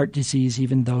of heart disease,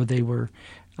 even though they were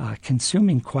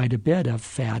consuming quite a bit of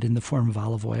fat in the form of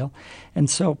olive oil. And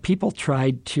so people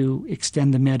tried to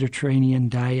extend the Mediterranean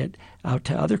diet out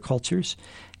to other cultures.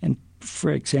 And for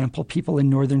example, people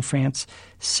in northern France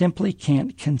simply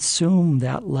can't consume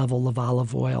that level of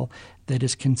olive oil that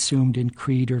is consumed in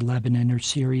Crete or Lebanon or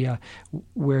Syria,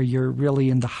 where you're really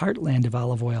in the heartland of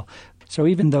olive oil. So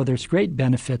even though there's great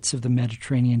benefits of the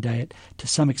Mediterranean diet to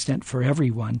some extent for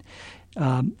everyone,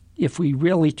 if we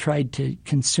really tried to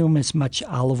consume as much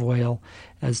olive oil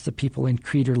as the people in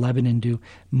Crete or Lebanon do,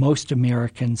 most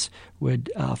Americans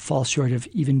would fall short of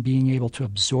even being able to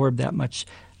absorb that much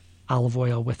olive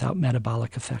oil without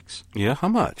metabolic effects. Yeah, how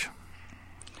much?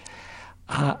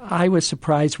 I was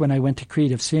surprised when I went to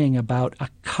Crete of seeing about a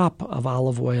cup of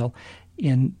olive oil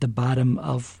in the bottom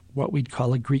of what we'd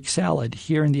call a Greek salad.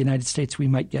 Here in the United States, we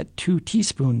might get 2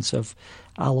 teaspoons of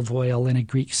olive oil in a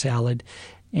Greek salad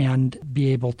and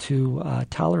be able to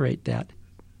tolerate that.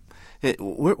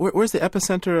 Where's the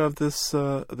epicenter of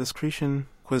this Cretan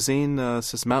cuisine?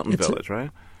 It's this mountain village,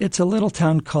 right? It's a little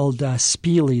town called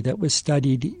Spili that was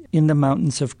studied in the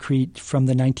mountains of Crete from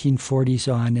the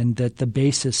 1940s on, and that the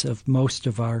basis of most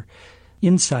of our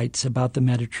insights about the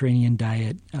Mediterranean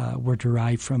diet were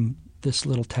derived from this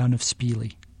little town of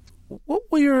Spili. What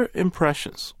were your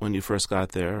impressions when you first got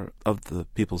there of the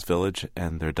people's village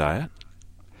and their diet?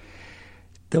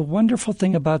 The wonderful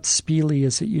thing about Spili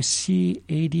is that you see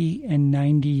 80 and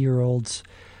 90-year-olds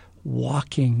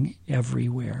walking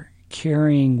everywhere,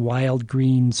 carrying wild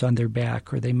greens on their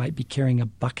back, or they might be carrying a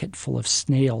bucket full of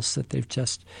snails that they've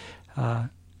just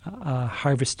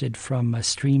harvested from a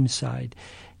stream side.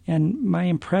 And my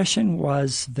impression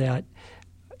was that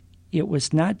it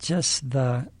was not just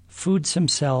the foods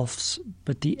themselves,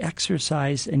 but the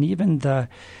exercise and even the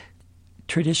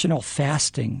traditional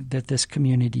fasting that this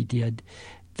community did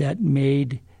that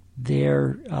made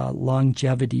their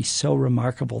longevity so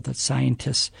remarkable that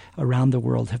scientists around the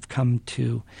world have come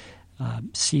to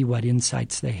see what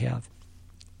insights they have.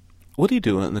 What do you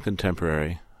do in the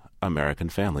contemporary American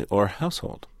family or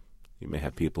household? You may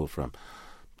have people from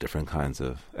different kinds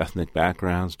of ethnic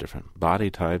backgrounds, different body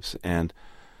types, and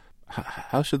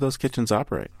how should those kitchens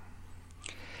operate?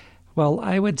 Well,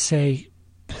 I would say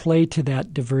play to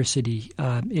that diversity,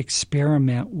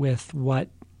 experiment with what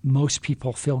most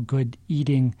people feel good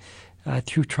eating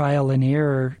through trial and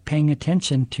error, paying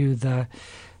attention to the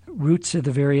roots of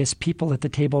the various people at the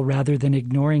table rather than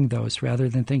ignoring those, rather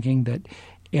than thinking that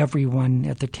everyone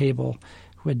at the table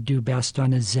would do best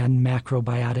on a Zen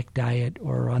macrobiotic diet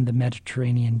or on the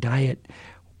Mediterranean diet.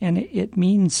 And it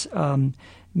means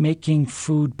making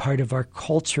food part of our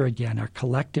culture again, our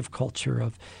collective culture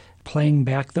of playing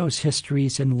back those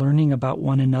histories and learning about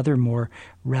one another more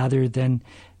rather than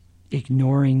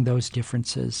ignoring those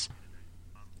differences.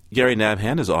 Gary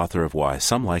Nabhan is author of Why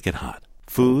Some Like It Hot,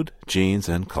 Food, Genes,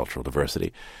 and Cultural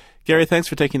Diversity. Gary, thanks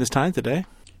for taking this time today.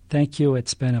 Thank you.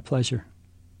 It's been a pleasure.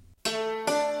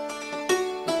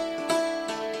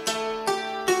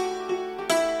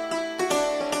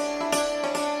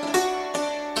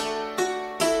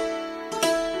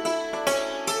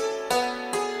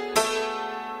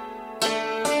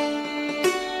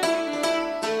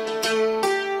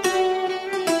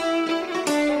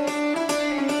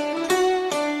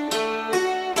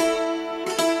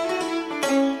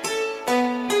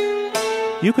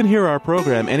 You can hear our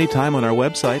program anytime on our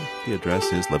website. The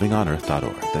address is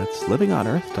livingonearth.org. That's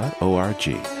livingonearth.org.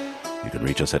 You can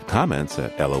reach us at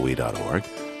comments@loe.org.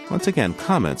 Once again,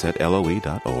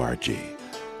 comments@loe.org.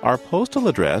 Our postal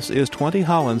address is 20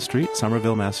 Holland Street,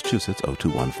 Somerville, Massachusetts,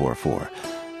 02144.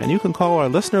 And you can call our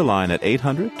listener line at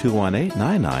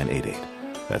 800-218-9988.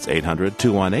 That's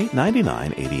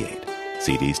 800-218-9988.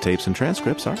 CDs, tapes, and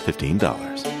transcripts are $15.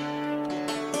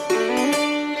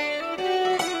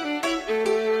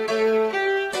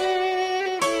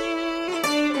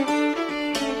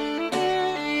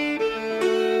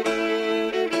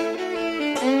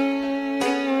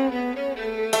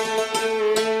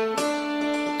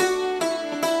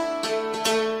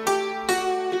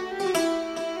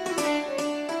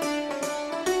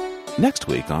 Next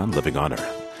week on Living on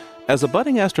Earth. As a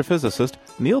budding astrophysicist,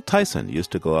 Neil Tyson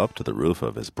used to go up to the roof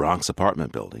of his Bronx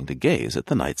apartment building to gaze at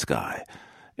the night sky.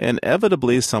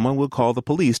 Inevitably, someone would call the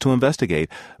police to investigate,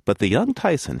 but the young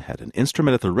Tyson had an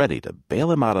instrument at the ready to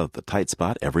bail him out of the tight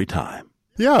spot every time.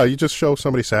 Yeah, you just show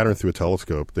somebody Saturn through a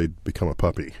telescope, they'd become a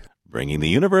puppy. Bringing the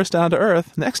universe down to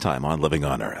Earth next time on Living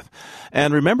on Earth.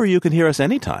 And remember, you can hear us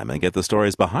anytime and get the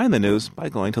stories behind the news by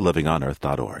going to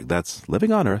livingonearth.org. That's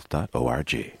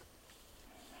livingonearth.org.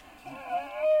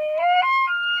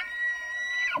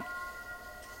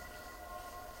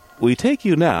 We take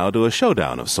you now to a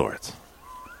showdown of sorts.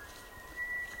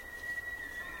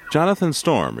 Jonathan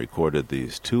Storm recorded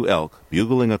these two elk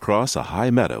bugling across a high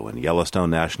meadow in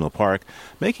Yellowstone National Park,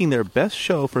 making their best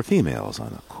show for females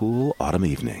on a cool autumn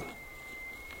evening.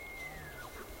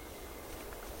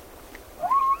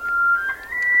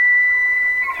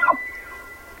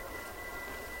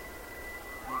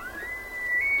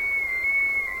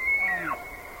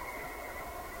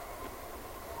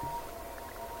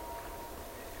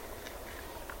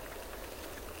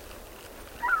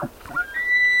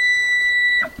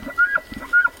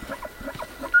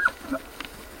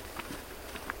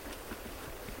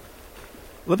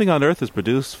 Living on Earth is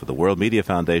produced for the World Media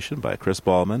Foundation by Chris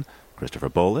Ballman, Christopher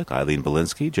Bolick, Eileen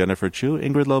Belinsky, Jennifer Chu,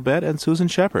 Ingrid Lobet, and Susan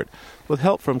Shepard, with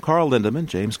help from Carl Lindemann,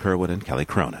 James Kerwin, and Kelly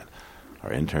Cronin.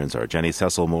 Our interns are Jenny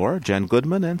Cecil Moore, Jen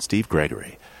Goodman, and Steve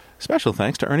Gregory. Special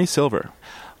thanks to Ernie Silver.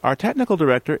 Our technical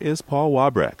director is Paul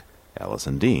Wabreck.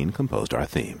 Allison Dean composed our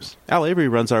themes. Al Avery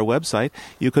runs our website.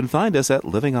 You can find us at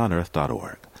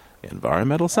livingonearth.org.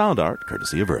 Environmental sound art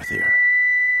courtesy of Earthier.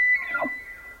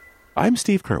 I'm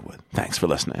Steve Kerwood. Thanks for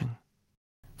listening.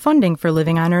 Funding for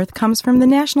Living on Earth comes from the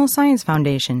National Science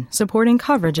Foundation, supporting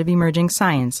coverage of emerging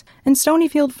science, and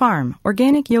Stonyfield Farm,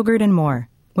 organic yogurt and more.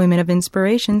 Women of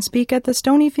Inspiration speak at the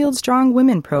Stonyfield Strong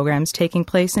Women programs taking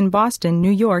place in Boston,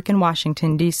 New York, and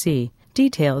Washington, D.C.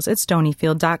 Details at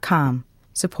stonyfield.com.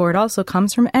 Support also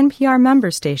comes from NPR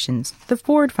member stations, the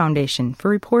Ford Foundation for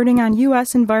reporting on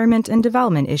U.S. environment and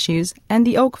development issues, and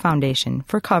the Oak Foundation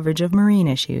for coverage of marine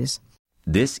issues.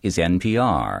 This is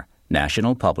NPR,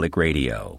 National Public Radio.